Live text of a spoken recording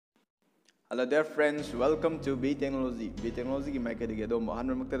Hello dear friends, welcome to B Technology. B Technology ki maikadigi adom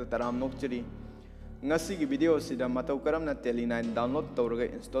bahan makta taram nokchiri. Ngasi ki video sida matau karamna Tele9 download tawraga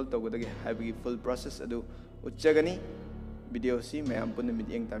install tawgadagi haibagi full process adu uchchagani video si mayam punna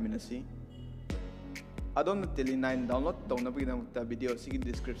midyeng taminasi. Adom Tele9 download tawnabagi namukta video si ki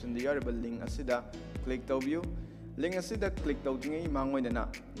description da yaribal link asida click tawbiyu. Link asida click tawdingai mangoidana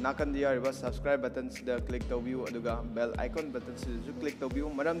nakan da yariba subscribe button sida click tawbiyu aduga bell icon button sida click tawbiyu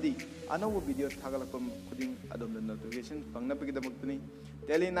maramdi another video thagalakpam khuding adom the notification pangnapagi damakni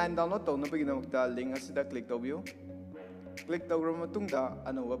Tele9 download tawnapagi damakta link asida click tawbiyu. Click tawgra matungda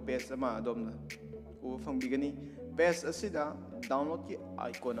another page ama adomna uba fangbigani page asida download ki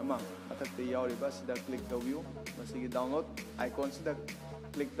icon ama mathakta yawriba sida click tawbiyu masigi download icon sida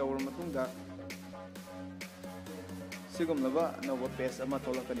click tawgra matungda sigumlaba another page ama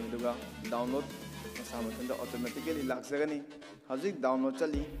tholakani duga download masamatanda automatically laksagani hazik download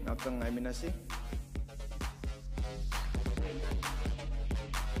chali ngakang ngaiminasi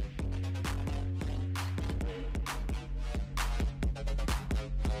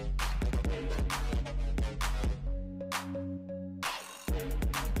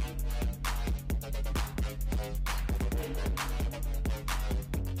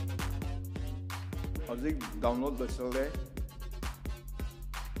download losale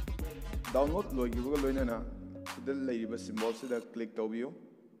download loigibuga loinana sida leiba symbol sida click tawbiyu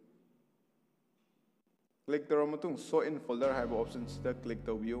click tawra matung show in folder haiba option sida click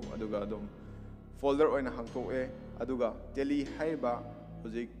tawbiyu aduga adom folder oina hangtoe aduga tele haiba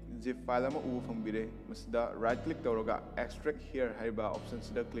hojik zip file ama ubu fangbire masida right click tawraga extract here haiba option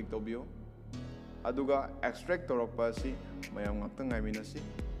sida click tawbiyu aduga extract tawrakpa si mayam ngakta ngaiminasi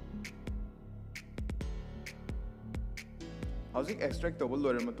Housing extract tawba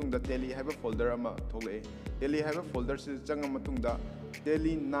loire matungda tele haiba folder ama thole tele haiba folder si changa matungda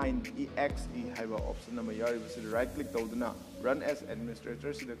Tele9 exe haiba option ama yariba si right click tawduna run as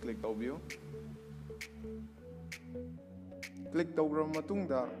administrator si click tawbiyu click tawgra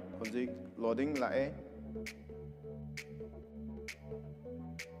matungda hojik loading lae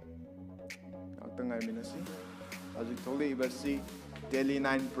akta ngai minasi hojik thole ibasi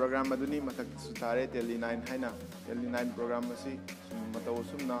Tele9 program aduni mathak sutare Tele9 haina Tele9 program asi mataw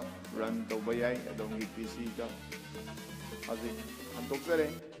sumna run tawba yai adongi PC da aji hantoksare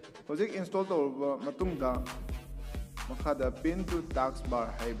hojik install tawba matungda makhada pin to taskbar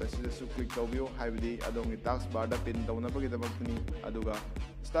haiba sida su click tawbiyo haibdi adongi taskbar da pin tawna bagi damakni aduga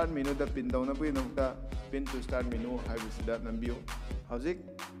start menu da pin tawna bagi namta pin to start menu haiba sida nambiyo hojik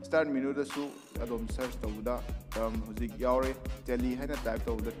start menu da su adom search tawda hojik yaure tele haina type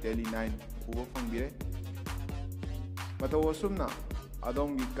tawda Tele9 uba fangbire mataw sumna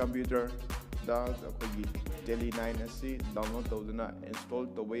adongi computer da akogi Tele9 asi download tawduna install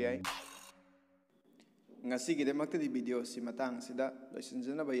tawba yai ngasi gi demakta di video si matang sida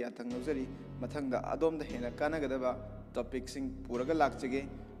loisinjana ba yathang nozari mathangda adom da hena kanagadaba topic sing puraga lakchege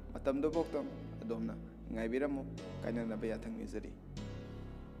matamdo boktam adomna ngaibiramu kainana ba yathang nizari